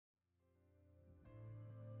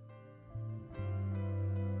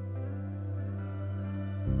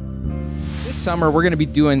summer, we're going to be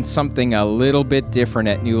doing something a little bit different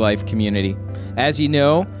at New Life Community. As you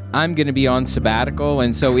know, I'm going to be on sabbatical,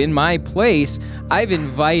 and so in my place, I've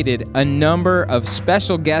invited a number of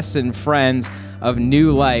special guests and friends of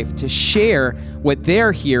New Life to share what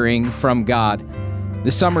they're hearing from God.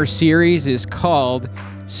 The summer series is called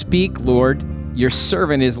Speak, Lord, Your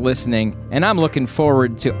Servant is Listening, and I'm looking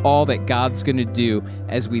forward to all that God's going to do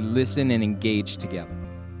as we listen and engage together.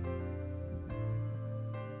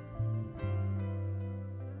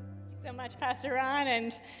 Pastor Ron,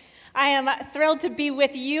 and I am thrilled to be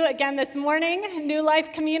with you again this morning, New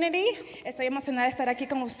Life Community. Estoy emocionada de estar aquí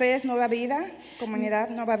con ustedes, Nueva Vida, Comunidad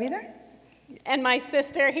Nueva Vida. And my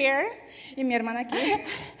sister here. Y mi hermana aquí.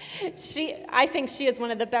 I think she is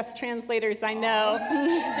one of the best translators I know.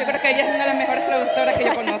 Yo creo que ella es una de las mejores traductoras que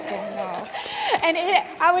yo conozco. No. And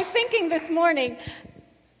I was thinking this morning.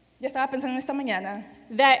 Yo estaba pensando esta mañana.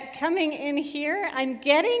 That coming in here, I'm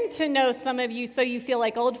getting to know some of you so you feel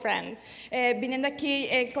like old friends. Viniendo aquí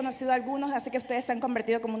he conocido a algunos, así que ustedes se han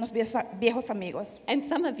convertido como unos viejos amigos. And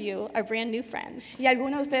some of you are brand new friends. Y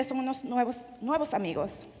algunos de ustedes son unos nuevos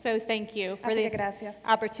amigos. So thank you for the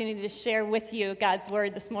opportunity to share with you God's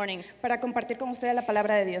word this morning. Para compartir con ustedes la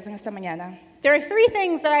palabra de Dios en esta mañana. There are three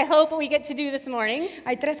things that I hope we get to do this morning.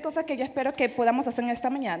 Hay tres cosas que yo espero que podamos hacer en esta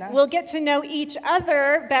mañana. We'll get to know each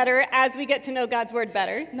other better as we get to know God's word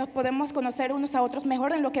better. Nos podemos conocer unos a otros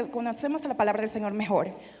mejor en lo que conocemos a la palabra del Señor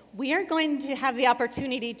mejor. We are going to have the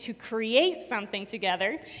opportunity to create something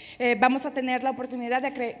together. Vamos a tener la oportunidad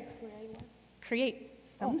de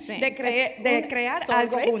crear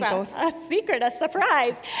algo juntos. A secret, a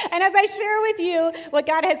surprise. And as I share with you what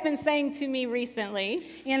God has been saying to me recently,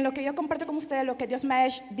 y en lo que yo comparto con ustedes lo que Dios me ha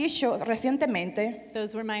dicho recientemente.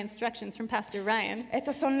 Those were my instructions from Pastor Ryan.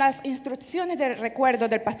 Estas son las instrucciones de recuerdo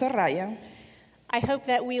del Pastor Ryan. I hope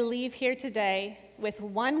that we leave here today with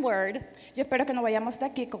one word. Yo espero que nos vayamos de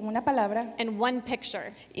aquí con una palabra. And one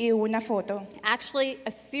picture. Y una foto. Actually,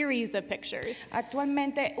 a series of pictures.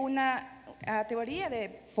 Actualmente una teoría de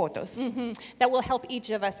fotos. That will help each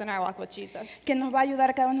of us in our walk with Jesus. Que nos va a ayudar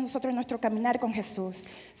a cada uno de nosotros en nuestro caminar con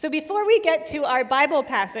Jesús. So before we get to our Bible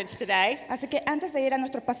passage today, así que antes de ir a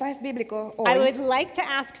nuestros pasajes bíblicos hoy, I would like to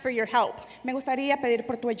ask for your help. Me gustaría pedir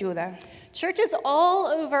por tu ayuda. Churches all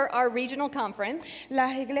over our regional conference.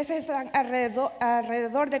 Las iglesias están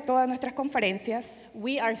alrededor de todas nuestras conferencias.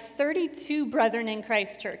 We are 32 brethren in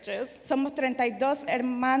Christ churches. Somos 32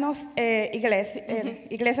 hermanos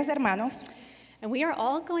iglesias hermanos. And we are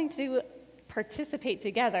all going to participate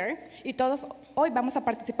together. Y todos hoy vamos a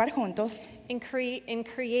participar juntos. In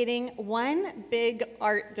creating one big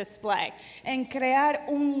art display. En crear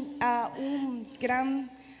un gran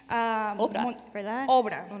obra, ¿verdad?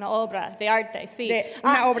 Una obra de arte, sí.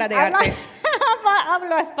 Una obra de arte.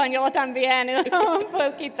 Hablo español también un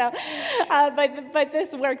poquito, but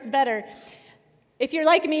this works better. If you're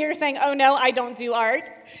like me, you're saying, oh no, I don't do art.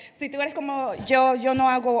 Si tú eres como yo no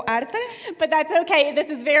hago arte. But that's okay, this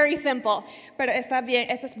is very simple. Pero está bien,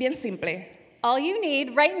 esto es bien simple. All you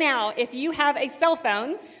need right now, if you have a cell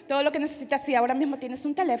phone, todo lo que necesitas, si ahora mismo tienes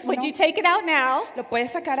un teléfono, would you take it out now? Lo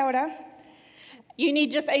puedes sacar ahora. You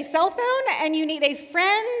need just a cell phone and you need a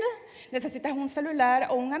friend. Necesitas un celular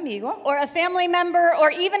o un amigo. Or a family member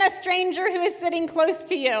or even a stranger who is sitting close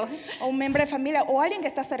to you. O un miembro de familia o alguien que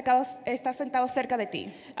está sentado cerca de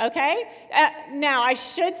ti. Okay? Now I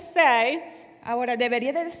should say, ahora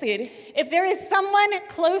debería de decir, if there is someone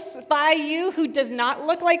close by you who does not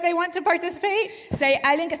look like they want to participate, si hay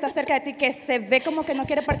alguien que está cerca de ti que se ve como que no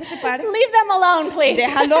quiere participar, leave them alone, please.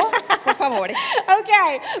 Déjalo, por favor.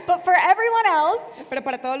 Okay, but for everyone else, pero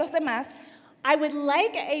para todos los demás, I would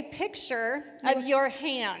like a picture of your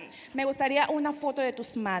hands. Me gustaría una foto de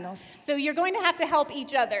tus manos. So you're going to have to help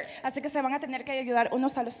each other. Así que se van a tener que ayudar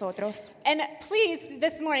unos a los otros. And please,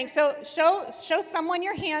 this morning, so show someone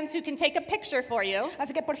your hands who can take a picture for you.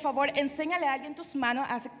 Así que por favor, enséñale a alguien tus manos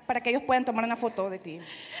para que ellos puedan tomar una foto de ti.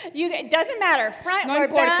 It doesn't matter, front no or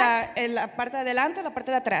importa back. La parte de adelante o la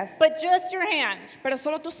parte de atrás. But just your hands. Pero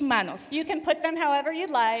solo tus manos. You can put them however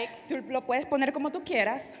you'd like. Tú lo puedes poner como tú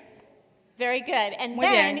quieras. Very good. And Muy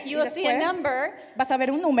then bien. you will see a number. Vas a ver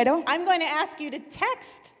un número. I'm going to ask you to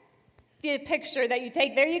text the picture that you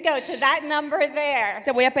take. There you go, to that number there.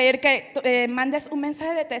 Te voy a pedir que mandes un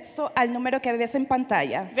mensaje de texto al número que ves en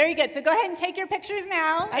pantalla. Very good. So go ahead and take your pictures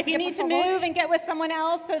now. Así if you need to move and get with someone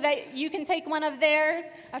else so that you can take one of theirs.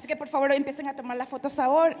 Así que por favor empiecen a tomar las fotos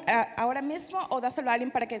ahora mismo o dáselo a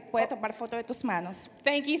alguien para que pueda tomar fotos de tus manos.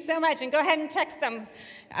 Thank you so much. And go ahead and text them.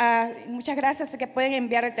 Muchas gracias. Así que pueden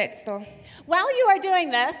enviar el texto. While you are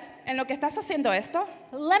doing this, en lo que estás haciendo esto,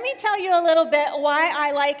 let me tell you a little bit why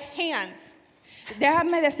I like hands.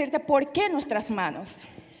 Déjame decirte por qué nuestras manos.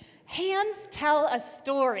 Hands tell a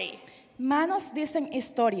story. Manos dicen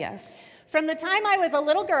historias. From the time I was a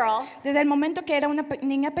little girl, Desde el momento que era una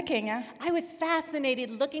niña pequeña, I was fascinated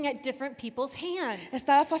looking at different people's hands.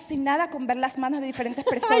 estaba fascinada con ver las manos de diferentes I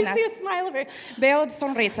personas. see a smile over. Veo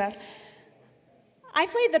sonrisas. I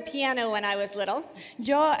played the piano when I was little.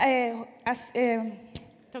 Yo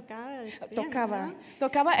Tocaba el piano.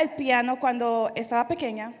 tocaba el piano cuando estaba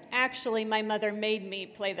pequeña. Actually, my mother made me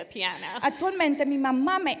play the piano. Actualmente mi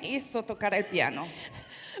mamá me hizo tocar el piano.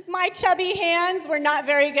 My chubby hands were not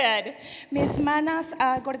very good, Mis manos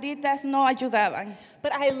gorditas no ayudaban,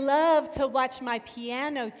 but I loved to watch my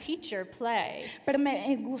piano teacher play. pero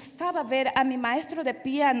me gustaba ver a mi maestro de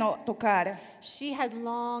piano tocar. She had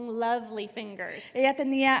long, lovely fingers, Ella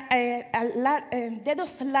tenía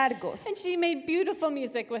dedos largos and she made beautiful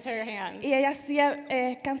music with her hands. y ella hacía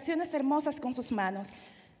canciones hermosas con sus manos.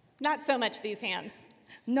 Not so much these hands.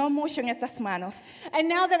 No mucho en estas manos. And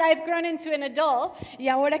now that I've grown into an adult, Y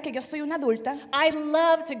ahora que yo soy una adulta, I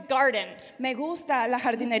love to garden. me gusta la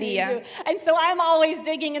jardinería. And so I'm always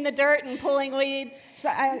digging in the dirt and pulling weeds.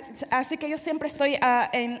 Así que yo siempre estoy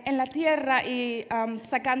en la tierra y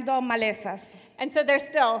sacando malezas. And so they're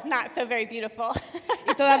still not so very beautiful.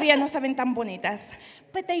 Y todavía no se ven tan bonitas.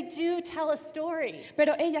 But they do tell a story.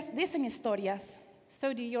 Pero ellas dicen historias.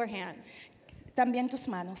 So do your hands. También tus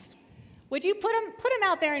manos. Would you put them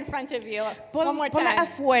out there in front of you one more Ponla time?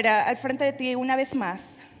 afuera, al frente de ti, una vez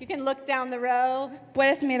más. You can look down the row.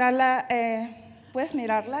 Puedes mirarla,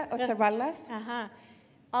 observarlas. Uh-huh.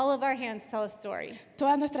 All of our hands tell a story.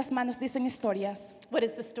 Todas nuestras manos dicen historias. What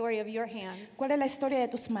is the story of your hands? ¿Cuál es la historia de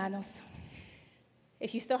tus manos?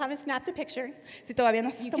 If you still haven't snapped a picture, Si todavía no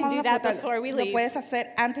has You tomado can do una that foto, before we lo leave. puedes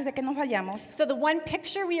hacer antes de que nos vayamos. so the one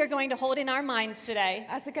picture we are going to hold in our minds today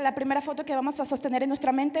Así que la primera foto que vamos a sostener en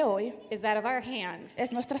nuestra mente hoy is that of our hands.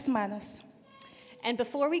 es nuestras manos. And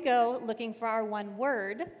before we go looking for our one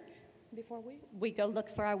word, we go look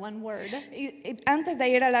for our one word. Y antes de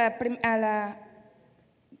ir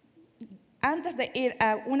antes de ir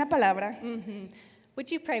a una palabra, Would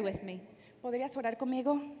you pray with me? ¿podrías orar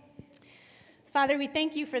conmigo? Father, we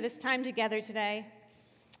thank you for this time together today.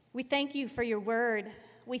 We thank you for your word.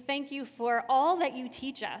 We thank you for all that you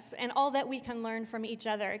teach us and all that we can learn from each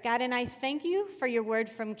other. God, and I thank you for your word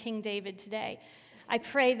from King David today. I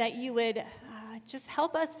pray that you would just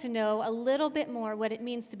help us to know a little bit more what it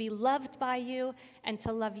means to be loved by you and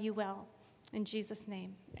to love you well. In Jesus'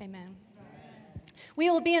 name, amen. We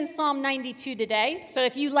will be in Psalm 92 today, so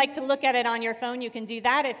if you'd like to look at it on your phone, you can do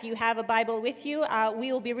that. If you have a Bible with you,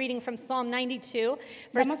 we will be reading from Psalm 92,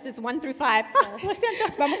 verses 1 through 5. Lo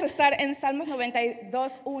siento. Vamos a estar en Salmos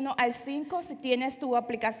 92, 1 al 5. Si tienes tu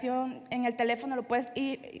aplicación en el teléfono, lo puedes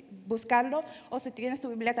ir buscarlo, o si tienes tu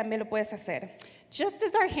Biblia también lo puedes hacer. Just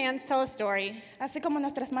as our hands tell a story, Así como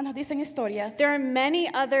nuestras manos dicen historias, there are many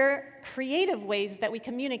other creative ways that we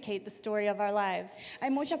communicate the story of our lives. hay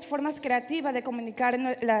muchas formas creativas de comunicar,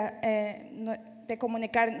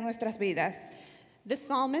 nuestras vidas. The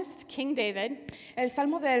psalmist, King David, El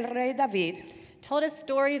Salmo del Rey David told us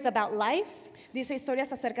stories about life dice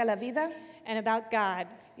historias acerca de la vida and about God,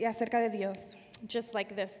 y acerca de Dios, just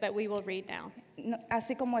like this that we will read now.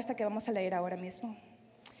 así como esta que vamos a leer ahora mismo.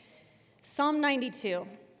 Psalm 92.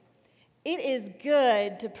 It is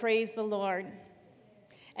good to praise the Lord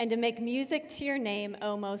and to make music to your name,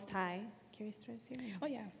 O Most High. Oh,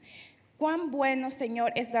 yeah. Cuán bueno,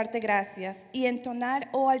 Señor, es darte gracias y entonar,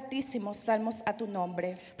 oh Altísimo, salmos a tu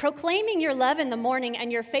nombre. Proclaiming your love in the morning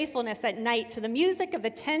and your faithfulness at night to the music of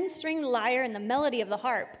the 10-string lyre and the melody of the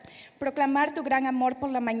harp. Proclamar tu gran amor por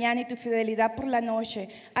la mañana y tu fidelidad por la noche,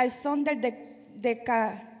 al son del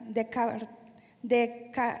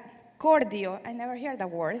decacordio, I never heard that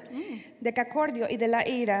word, decacordio y de la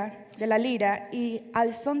lira, y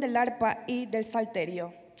al son del arpa y del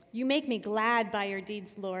salterio. You make me glad by your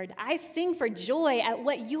deeds, Lord. I sing for joy at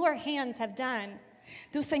what your hands have done.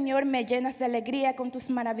 Tú, Señor, me llenas de alegría con tus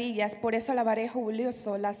maravillas, por eso alabaré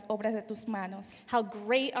jubilioso las obras de tus manos. How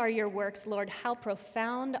great are your works, Lord. How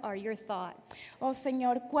profound are your thoughts. Oh,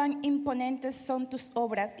 Señor, cuán imponentes son tus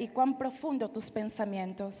obras y cuán profundo tus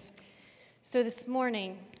pensamientos. So this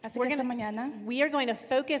morning, Así que esta mañana we are going to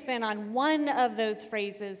focus in on one of those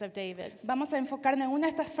phrases of David's. vamos a enfocarnos en una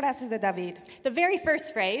de estas frases de David. The very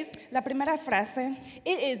first phrase, La primera frase,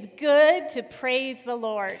 it is good to praise the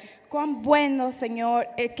Lord. cuán bueno, Señor,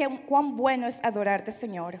 cuán bueno es adorarte,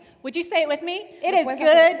 Señor. Would you say it with me? It Lo is puedes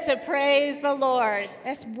good to praise the Lord.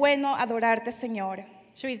 Es bueno adorarte, Señor.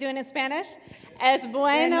 Should we do it in Spanish? Es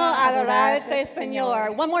bueno adorarte,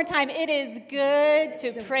 Señor. One more time. It is good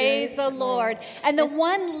to praise the Lord. And the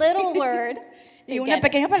one little word, Y una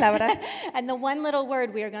pequeña palabra. and the one little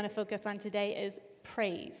word we are going to focus on today is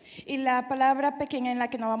praise. Y la palabra pequeña en la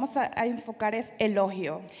que nos vamos a enfocar es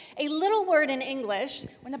elogio. A little word in English,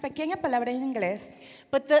 Una pequeña palabra en inglés,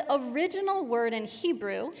 but the original word in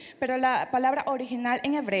Hebrew pero la palabra original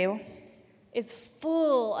en hebreo is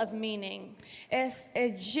full of meaning. es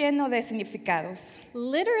lleno de significados.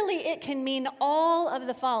 Literally, it can mean all of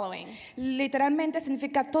the following: Literalmente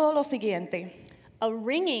significa todo lo siguiente. a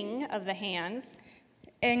wringing of the hands,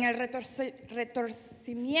 En el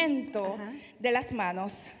retorcimiento de las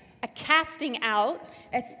manos, a casting out,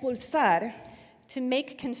 expulsar, to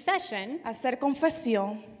make confession, hacer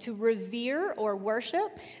confesión, to revere or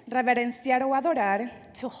worship, reverenciar o adorar,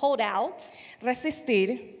 to hold out,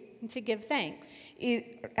 resistir and to give thanks, y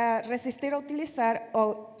resistir, utilizar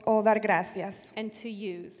o dar gracias. and to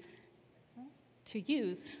use. To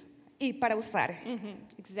use. Y para usar.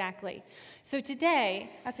 Exactly. So today,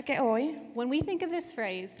 Así que hoy, when we think of this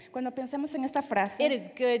phrase, cuando pensemos en esta frase, it is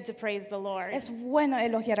good to praise the Lord. es bueno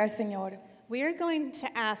elogiar al Señor. We are going to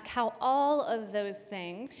ask how all of those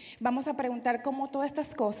things Vamos a preguntar cómo todas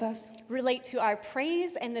estas cosas relate to our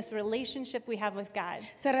praise and this relationship we have with God.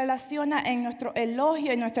 se relacionan en nuestro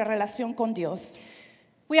elogio y nuestra relación con Dios.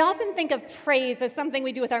 We often think of praise as something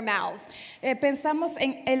we do with our mouths. Pensamos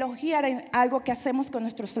en elogiar en algo que hacemos con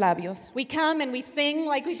nuestros labios. We come and we sing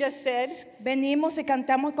like we just did. Venimos y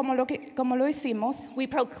cantamos como lo hicimos. We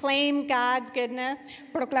proclaim God's goodness.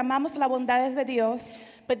 Proclamamos las bondades de Dios.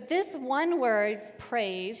 But this one word,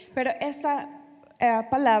 praise, Pero esta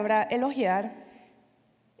palabra, elogiar,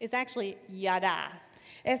 is actually yada.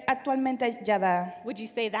 es actualmente yada. Would you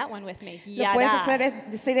say that one with me? ¿Lo puedes Yada.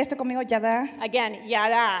 decir esto conmigo? Yada. Again,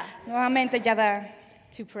 yada. Nuevamente, yada.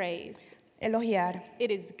 To praise. Elogiar.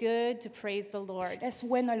 It is good to praise the Lord. Es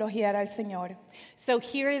bueno elogiar al Señor. So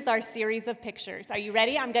here is our series of pictures. Are you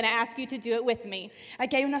ready? I'm going to ask you to do it with me.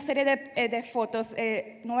 Aquí hay una serie de fotos.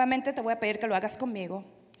 Nuevamente te voy a pedir que lo hagas conmigo.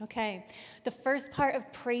 Okay. The first part of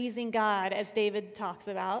praising God, as David talks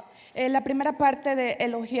about, La primera parte de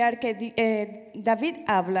elogiar que David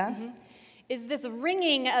habla is this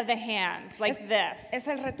wringing of the hands, like this. es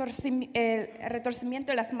el retorcimiento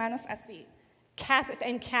de las manos así.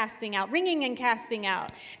 Casting out. Wringing and casting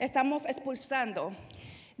out. Estamos expulsando.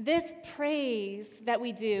 This praise that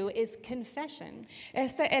we do is confession.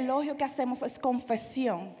 Este elogio que hacemos es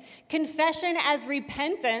confesión. Confession as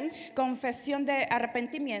repentance, Confesión de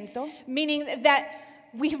arrepentimiento. meaning that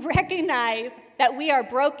we recognize that we are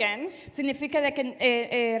broken, Significa de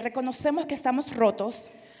que reconocemos que estamos rotos,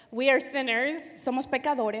 we are sinners, somos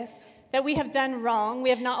pecadores, that we have done wrong, we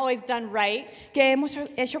have not always done right, que hemos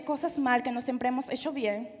hecho cosas mal, que no siempre hemos hecho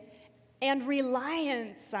bien. and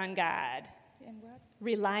reliance on God.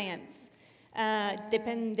 Reliance.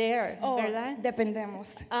 Depender, ¿verdad?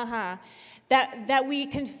 Dependemos. That we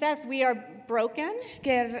confess we are broken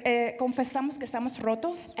Que confesamos que estamos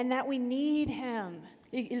rotos and that we need Him.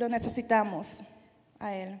 y lo necesitamos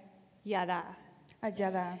a Él, Yada. al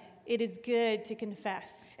Yadá. It is good to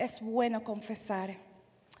confess. Es bueno confesar.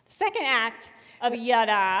 Second act of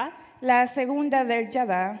yada La segunda del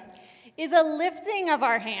Yadá is a lifting of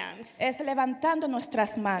our hands. es levantando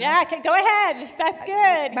nuestras manos. Yeah, okay, go ahead. That's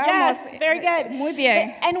good. Vamos. Yes, very good. Muy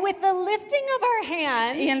bien. And with the lifting of our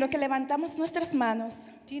hands, Y en lo que levantamos nuestras manos,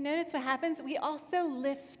 do you notice what happens? We also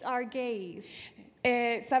lift our gaze.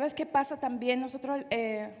 ¿sabes qué pasa también? Nosotros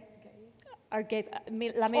Our gaze,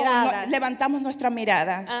 la mirada. levantamos nuestra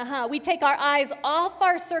mirada. We take our eyes off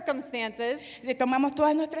our circumstances, Le tomamos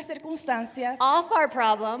todas nuestras circunstancias, off our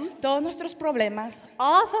problems, todos nuestros problemas,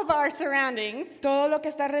 off of our surroundings, todo lo que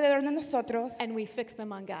está alrededor de nosotros and we fix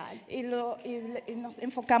them on God. y nos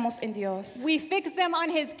enfocamos en Dios. We fix them on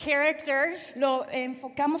His character, Lo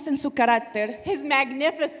enfocamos en su carácter, His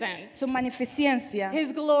magnificence, su magnificencia,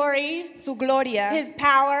 His glory, su gloria, His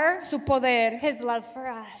power, su poder His love for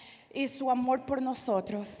us. y su amor por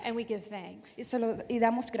nosotros. And we give thanks. Y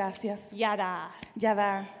damos gracias. Yada.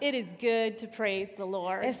 Yadá. It is good to praise the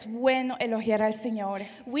Lord. Es bueno elogiar al Señor.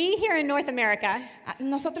 We here in North America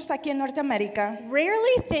Nosotros aquí en Norteamérica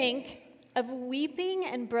rarely think of weeping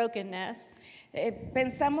and brokenness.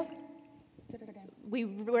 pensamos, We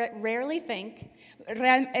rarely think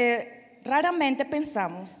raramente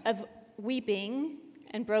pensamos of weeping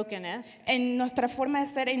and brokenness en nuestra forma de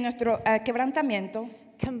ser, en nuestro quebrantamiento,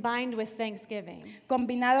 combined with thanksgiving.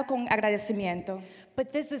 combinado con agradecimiento.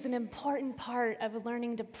 But this is an important part of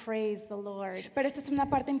learning to praise the Lord. Pero esto es una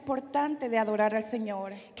parte importante de adorar al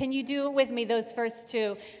Señor. Can you do it with me, those first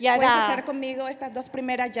two? ¿Puedes hacer Yada. conmigo estas dos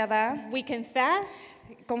primeras yada? We confess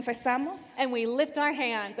Confesamos, and we lift our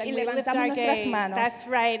hands and Y we lift levantamos our nuestras gaze. manos. That's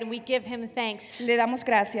right, and we give him thanks. le damos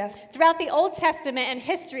gracias. Throughout the Old Testament and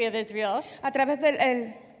history of Israel, A través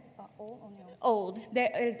del Old,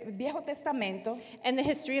 del Viejo Testamento and the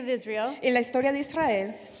history of Israel, y la historia de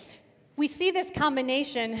Israel, we see this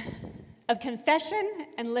combination of confession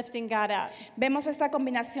and lifting God up. vemos esta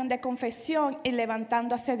combinación de confesión y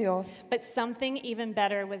levantando hacia Dios. But something even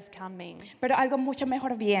better was coming. Pero algo mucho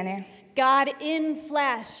mejor viene. God in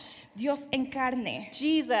flesh, Dios en carne,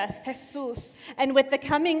 Jesus. Jesús. And with the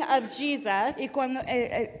coming of Jesus, Y cuando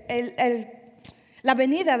la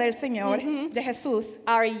venida del Señor, de Jesús,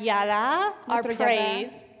 our yada, our nuestro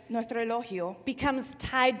praise, yada, nuestro elogio, becomes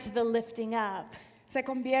tied to the lifting up se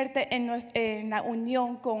convierte en la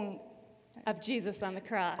unión of Jesus on the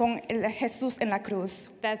cross. con el Jesús en la cruz.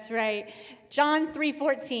 That's right. John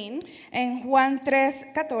 3:14 En Juan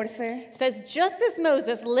 3:14, says, just as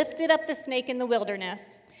Moses lifted up the snake in the wilderness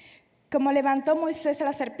como levantó Moisés a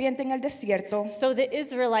la serpiente en el desierto, so the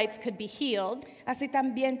Israelites could be healed, así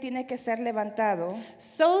también tiene que ser levantado.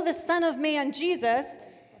 so the Son of Man, Jesus,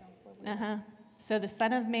 so the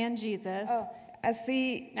Son of Man, Jesus,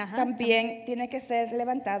 Así Ajá, también tiene que ser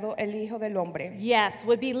levantado el Hijo del Hombre. yes,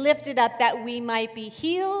 would be lifted up that we might be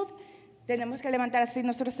healed, Tenemos que levantar así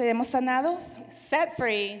nosotros seremos sanados set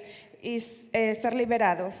free, y ser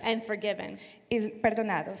liberados and forgiven. y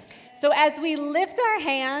perdonados. So as we lift our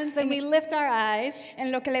hands and we lift our eyes,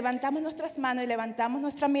 En lo que levantamos nuestras manos y levantamos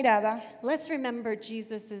nuestra mirada, let's remember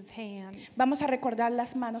Jesus' hands vamos a recordar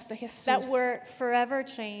las manos de Jesús, that were forever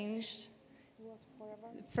changed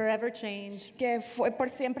que fue por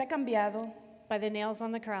siempre cambiado by the nails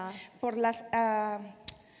on the cross, por los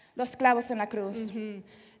clavos en la cruz,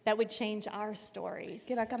 that would change our stories.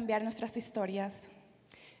 que va a cambiar nuestras historias.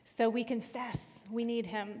 So we confess we need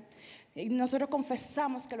him. Y nosotros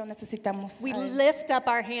confesamos que lo necesitamos. We a él. lift up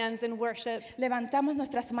our hands in worship, Levantamos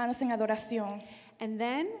nuestras manos en adoración and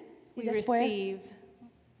then we Y después receive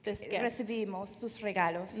this gift. recibimos sus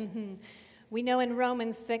regalos. We know in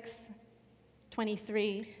Romans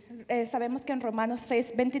 6:23, Sabemos que en Romanos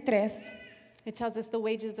 6:23 it tells us the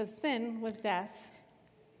wages of sin was death.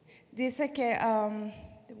 dice que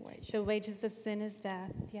The wages of sin is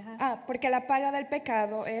death, yeah. porque la paga del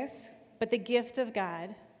pecado es But the gift of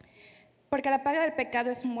God porque la paga del pecado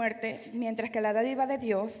es muerte, mientras que la dádiva de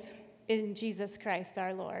Dios in Jesus Christ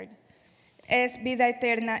our Lord. es vida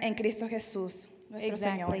eterna en Cristo Jesús, nuestro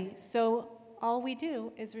Exactly. Señor. So all we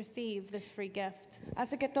do is receive this free gift.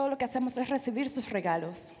 Así que todo lo que hacemos es recibir sus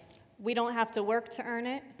regalos. We don't have to work to earn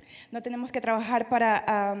it. No tenemos que trabajar para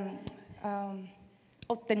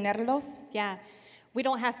obtenerlos. Yeah. We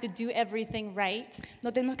don't have to do everything right.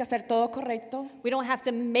 No tenemos que hacer todo correcto. We don't have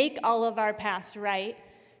to make all of our past right.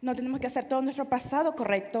 No tenemos que hacer todo nuestro pasado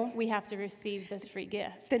correcto. We have to receive this free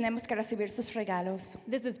gift. Tenemos que recibir sus regalos.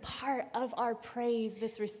 This is part of our praise,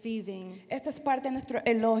 this receiving. Esto es parte de nuestro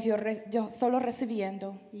elogio, yo solo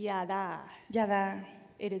recibiendo. Yada. Ya da.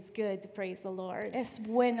 It is good to praise the Lord. Es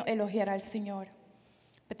bueno elogiar al Señor.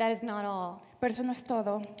 But that is not all. Pero eso no es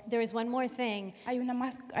todo. There is one more thing, Hay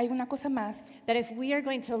una cosa más. that if we are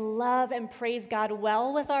going to love and praise God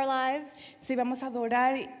well with our lives, Si vamos a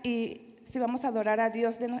adorar si vamos a adorar a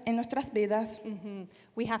Dios en nuestras vidas,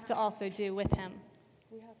 we have to also do with him.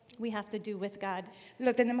 We have to do with God.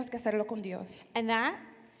 lo tenemos que hacerlo con Dios. And that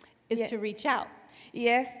is Yeah. to reach out. Y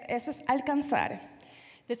eso es alcanzar.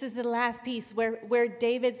 This is the last piece where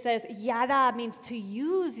David says, yada means to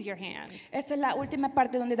use your hands, Esta es la última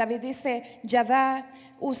parte donde David dice, Yadá,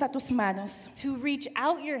 usa tus manos to reach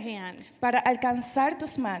out your hands, para alcanzar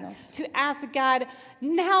tus manos to ask God,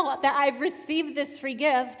 now that I've received this free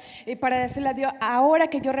gift, y para decirle a Dios, ahora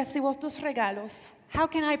que yo recibo tus regalos, how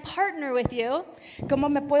can I partner with you ¿cómo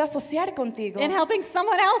me puedo asociar contigo in helping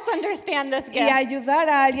someone else understand this y gift? ayudar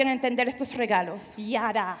a alguien a entender estos regalos?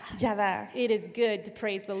 Yada. Yadá, It is good to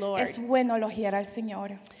praise the Lord. es bueno elogiar al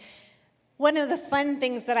Señor. One of the fun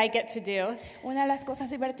things that I get to do Una de las cosas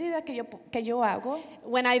divertidas que yo hago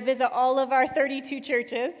when I visit all of our 32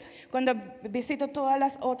 churches cuando visito todas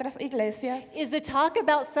las otras iglesias, is to talk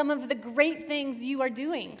about some of the great things you are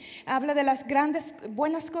doing habla de las grandes,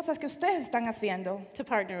 buenas cosas que ustedes están haciendo, to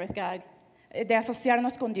partner with God. de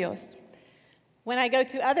asociarnos con Dios. When I go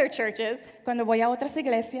to other churches, Cuando voy a otras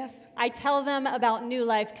iglesias, I tell them about New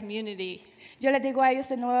Life Community, yo les digo a ellos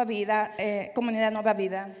de Nueva Vida, comunidad Nueva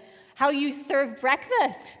Vida, how you serve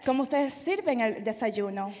breakfast. cómo ustedes sirven el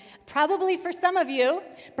desayuno. Probably for some of you,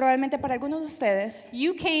 Probablemente para algunos de ustedes,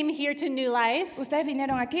 you came here to New Life ustedes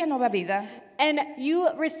vinieron aquí a Nueva Vida and you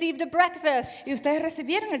received a breakfast. y ustedes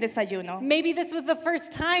recibieron el desayuno. Maybe this was the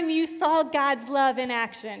first time you saw God's love in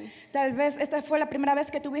action. Tal vez esta fue la primera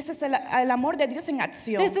vez que tuviste el amor de Dios en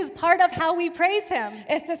acción. This is part of how we praise Him.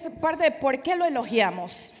 Esta es parte de por qué lo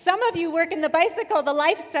elogiamos. Some of you work in the bicycle, the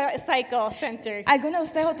life cycle center.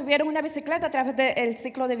 Algunos de ustedes tuvieron una bicicleta a través del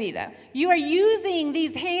ciclo de vida. You are using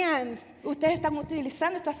these hands Ustedes están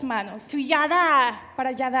utilizando estas manos to yada,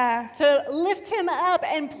 para yada, to lift Him up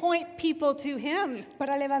and point people to Him.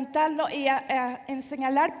 para levantarlo y a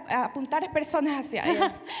señalar, a apuntar personas hacia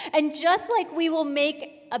él. And just like we will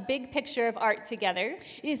make a big picture of art together,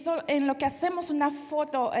 Y en lo que hacemos una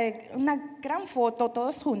foto, una gran foto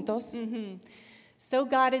todos juntos, so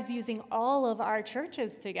God is using all of our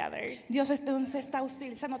churches together Dios entonces está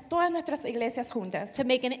utilizando todas nuestras iglesias juntas to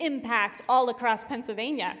make an impact all across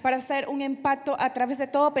Pennsylvania. para hacer un impacto a través de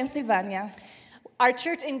todo Pensilvania. Our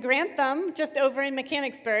church in Grantham, just over in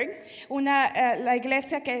Mechanicsburg, La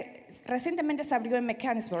iglesia que recientemente se abrió en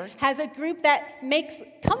Mechanicsburg, has a group that makes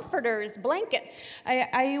comforters, blankets.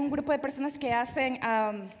 hay un grupo de personas que hacen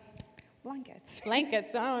blankets.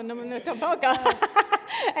 Blankets, oh, no tampoco.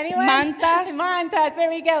 Anyway, Mantas. Mantas, there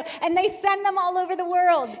we go. And they send them all over the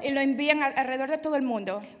world Y lo envían alrededor de todo el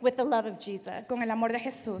mundo with the love of Jesus. con el amor de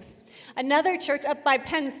Jesús. Another church up by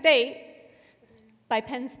Penn State,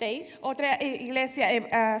 Otra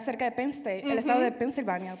iglesia cerca de Penn State, el estado de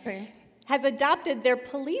Pensilvania, has adopted their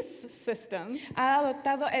police system. ha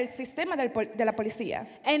adoptado el sistema de la policía.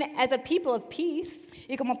 And as a people of peace,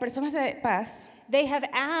 Y como personas de paz, they have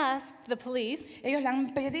asked the police, ellos le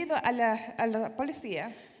han pedido a la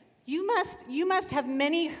policía, you must have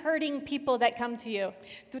many hurting people that come to you.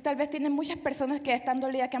 tú tal vez tienes muchas personas que están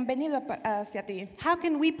dolidas que han venido hacia ti. How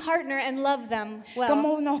can we partner and love them well?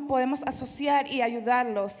 ¿Cómo nos podemos asociar y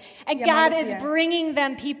ayudarlos? And y God amarlos is bien? bringing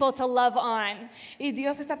them people to love on. Y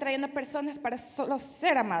Dios está trayendo personas para solo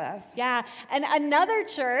ser amadas. Yeah. And another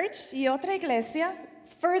church Y otra iglesia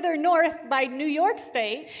further north by New York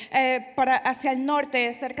State, hacia el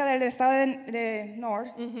norte, cerca del estado de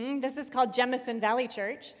North, this is called Jemison Valley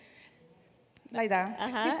Church. la edad.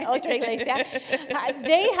 Otra iglesia.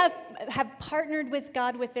 They have partnered with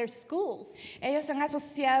God with their schools. Ellos se han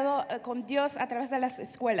asociado con Dios a través de las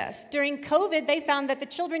escuelas. During COVID, they found that the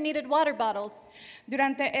children needed water bottles.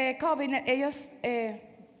 Durante COVID, ellos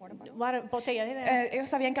Botella. ellos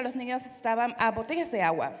sabían que los niños estaban a botellas de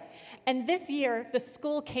agua. And this year, the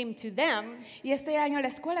school came to them, Y este año la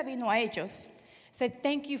escuela vino a ellos said,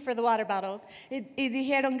 thank you for the water bottles. y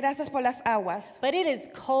dijeron gracias por las aguas. But it is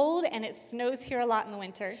cold and it snows here a lot in the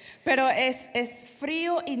winter. Pero es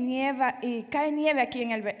frío y nieva y cae nieve aquí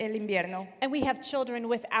en el invierno. And we have children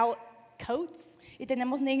without coats, Y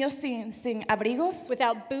tenemos niños sin abrigos,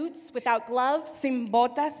 without boots, without gloves. sin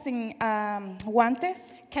botas, sin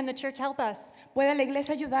guantes. Can the church help us? ¿Puede la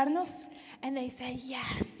iglesia ayudarnos? And they said,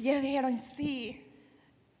 yes. Y ellos dijeron sí.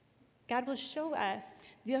 God will show us,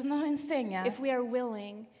 Dios nos enseña, if we are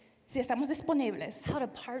willing, si estamos disponibles, how to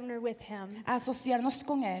partner with Him. a asociarnos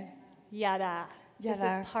con Él. Yada.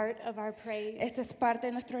 Yada. This is part of our praise. Esta es parte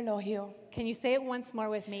de nuestro elogio. Can you say it once more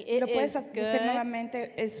with me? It Lo puedes is decir good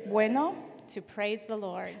nuevamente, es bueno to praise the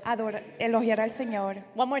Lord. elogiar al Señor.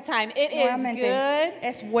 One more time. It is Nuevamente, good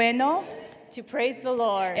es bueno to praise the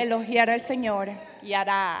Lord. elogiar al Señor.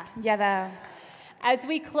 Yada. Yada. As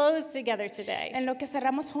we close together today, En lo que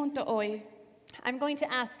cerramos juntos hoy, I'm going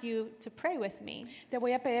to ask you to pray with me te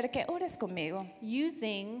voy a pedir que ores conmigo,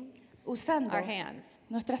 using usando our hands.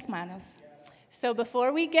 nuestras manos. So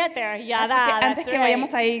before we get there, yada, Así que that's antes que right.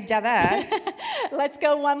 vayamos a ir, yada, Let's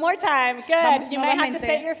go one more time. Good. Vamos You might have to nuevamente.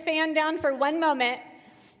 set your fan down for one moment.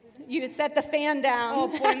 You set the fan o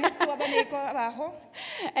down. pones tu abanico abajo,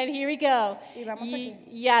 And here we go. Y vamos aquí.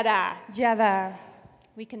 Yada. yada.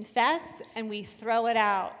 We confess and we throw it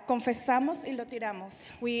out. Confesamos y lo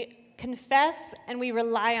tiramos. We confess and we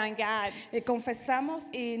rely on God. Confesamos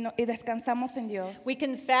y descansamos en Dios. We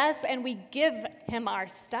confess and we give Him our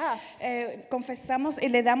stuff. Confesamos y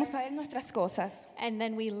le damos a Él nuestras cosas. And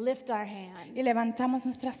then we lift our hand Y levantamos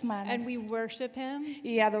nuestras and manos. we worship Him.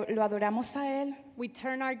 Y lo adoramos a Él. We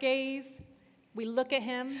turn our gaze, we look at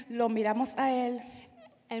Him, Lo miramos a Él.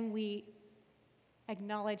 and we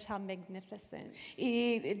acknowledge how magnificent.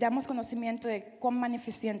 Y damos conocimiento de cuán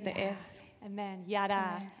magnificente es. Amen.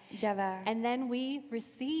 Yada. Yada. And then we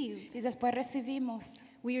receive. Y después recibimos.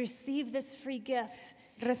 We receive this free gift.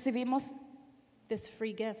 Recibimos This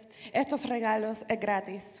free gift. estos regalos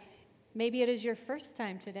gratis. Maybe it is your first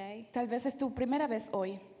time today Tal vez es tu primera vez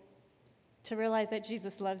hoy to realize that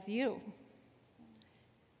Jesus loves you.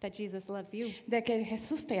 That Jesus loves you. de que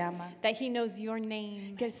Jesús te ama, That he knows your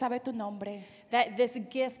name. que Él sabe tu nombre, That this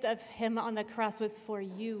gift of him on the cross was for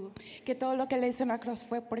you. que todo lo que Él hizo en la cruz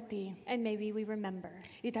fue por ti. And maybe we remember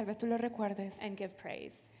Y tal vez tú lo recuerdes and give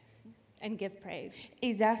praise. And give praise.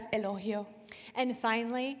 y das elogio And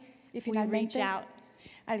finally, y we reach finalmente out.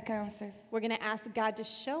 alcances. We're going to ask God to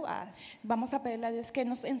show us, Vamos a pedirle a Dios que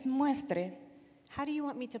nos muestre how do you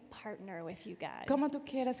want me to partner with you, God? cómo tú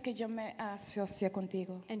quieres que yo me asocie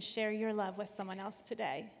contigo And share your love with someone else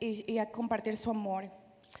today. y a compartir su amor.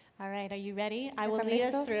 All right, are you ready? I will ¿Están lead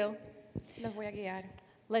us listos? through. Los voy a guiar.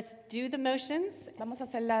 Let's do the motions, Vamos a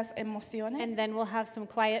hacer las emociones and then we'll have some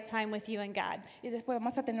quiet time with you and God. y después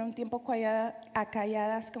vamos a tener un tiempo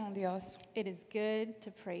calladas con Dios. It is good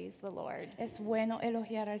to praise the Lord. Es bueno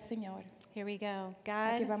elogiar al Señor. Here we go.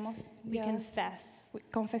 Aquí God, vamos, we Dios, confess.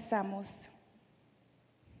 confesamos.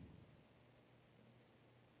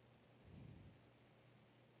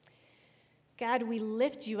 God, we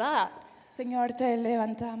lift you up. Señor, te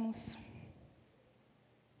levantamos.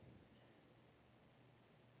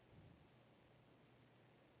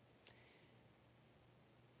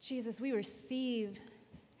 Jesus, we receive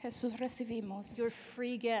Jesús, recibimos your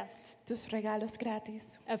free gift tus regalos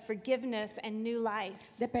gratis of forgiveness and new life.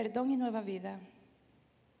 de perdón y nueva vida.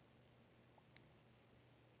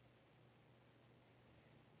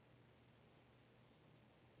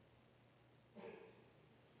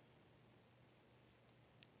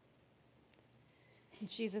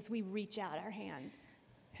 Jesus, we reach out our hands.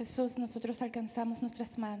 Jesús, nosotros alcanzamos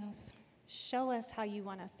nuestras manos. Show us how you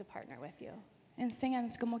want us to partner with you.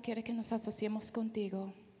 Enséñanos cómo quieres que nos asociemos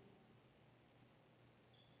contigo.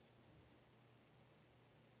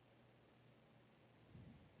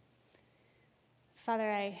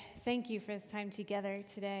 Father, I thank you for this time together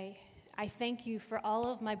today. I thank you for all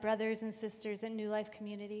of my brothers and sisters in New Life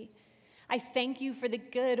Community. I thank you for the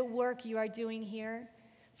good work you are doing here,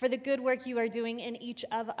 for the good work you are doing in each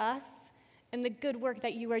of us, and the good work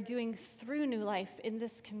that you are doing through New Life in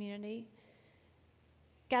this community.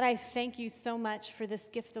 God, I thank you so much for this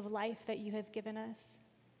gift of life that you have given us.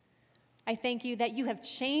 I thank you that you have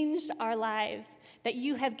changed our lives, that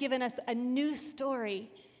you have given us a new story,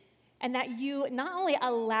 and that you not only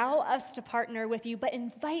allow us to partner with you, but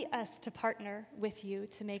invite us to partner with you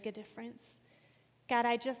to make a difference. God,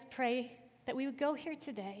 I just pray that we would go here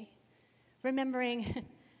today remembering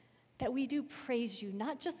that we do praise you,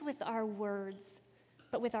 not just with our words,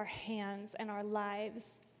 but with our hands and our lives.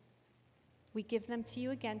 We give them to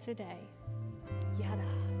you again today. Yada.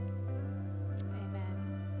 Amen.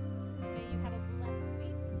 May you have a blessed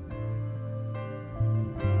week.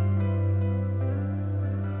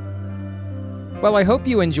 Well, I hope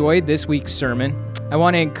you enjoyed this week's sermon. I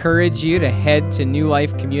want to encourage you to head to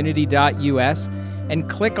newlifecommunity.us and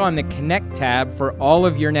click on the Connect tab for all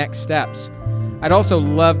of your next steps. I'd also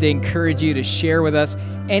love to encourage you to share with us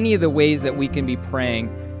any of the ways that we can be praying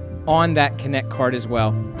on that Connect card as well.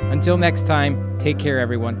 Until next time, take care,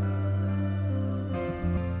 everyone.